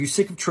Are you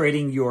sick of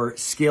trading your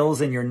skills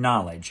and your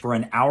knowledge for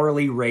an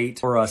hourly rate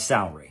or a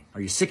salary?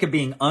 Are you sick of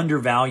being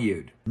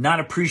undervalued, not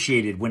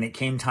appreciated when it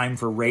came time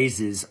for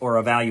raises or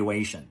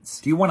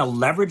evaluations? Do you want to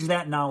leverage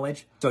that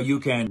knowledge so you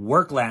can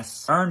work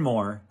less, earn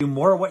more, do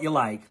more of what you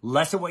like,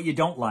 less of what you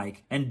don't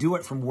like, and do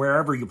it from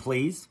wherever you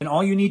please? And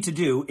all you need to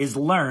do is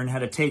learn how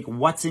to take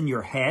what's in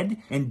your head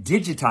and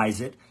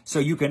digitize it so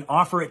you can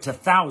offer it to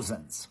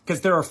thousands. Because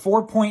there are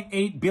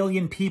 4.8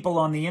 billion people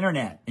on the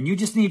internet, and you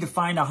just need to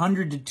find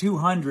 100 to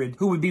 200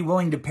 who would be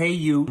willing to pay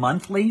you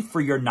monthly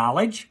for your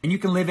knowledge, and you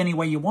can live any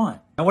way you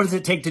want. Now, what does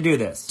it take to do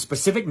this?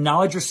 Specific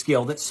knowledge or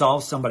skill that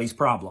solves somebody's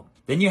problem.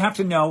 Then you have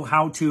to know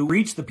how to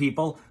reach the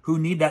people who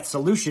need that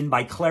solution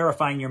by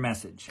clarifying your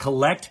message.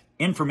 Collect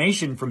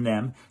information from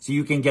them so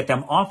you can get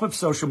them off of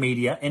social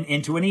media and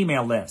into an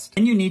email list.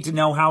 And you need to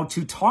know how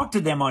to talk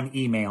to them on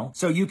email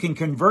so you can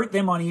convert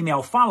them on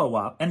email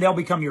follow-up and they'll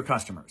become your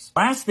customers.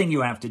 Last thing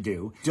you have to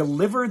do,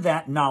 deliver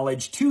that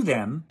knowledge to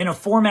them in a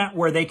format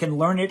where they can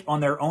learn it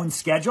on their own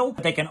schedule,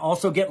 but they can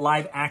also get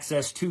live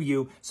access to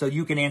you so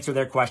you can answer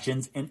their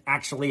questions and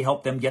actually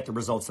help them get the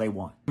results they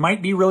want. You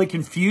might be really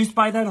confused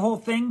by that whole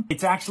thing.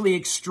 It's actually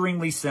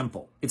extremely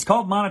simple. It's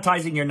called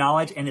monetizing your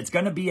knowledge, and it's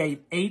going to be a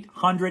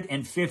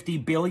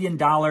 $850 billion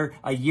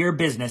a year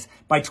business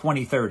by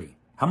 2030.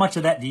 How much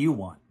of that do you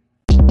want?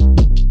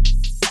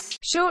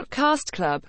 Shortcast Club.